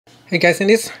Hey guys, in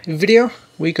this video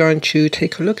we're going to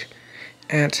take a look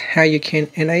at how you can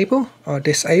enable or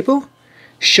disable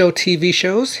show TV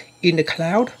shows in the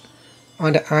cloud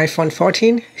on the iPhone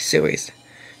 14 series.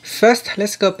 First,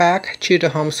 let's go back to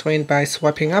the home screen by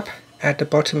swiping up at the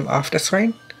bottom of the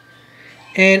screen.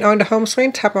 And on the home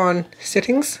screen, tap on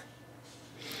Settings.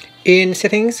 In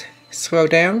Settings, scroll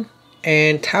down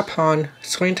and tap on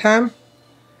Screen Time.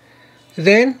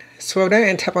 Then scroll down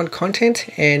and tap on Content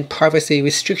and Privacy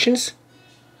Restrictions.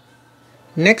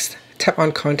 Next, tap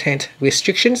on Content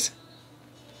Restrictions.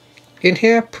 In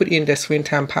here, put in the screen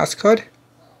time passcode.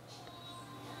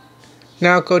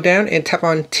 Now go down and tap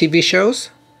on TV shows.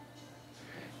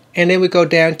 And then we go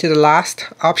down to the last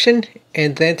option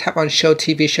and then tap on Show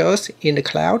TV shows in the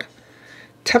cloud.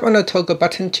 Tap on the toggle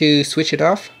button to switch it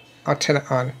off or turn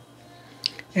it on.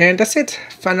 And that's it.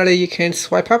 Finally, you can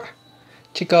swipe up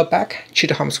to go back to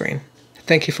the home screen.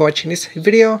 Thank you for watching this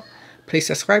video. Please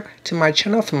subscribe to my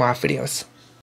channel for more videos.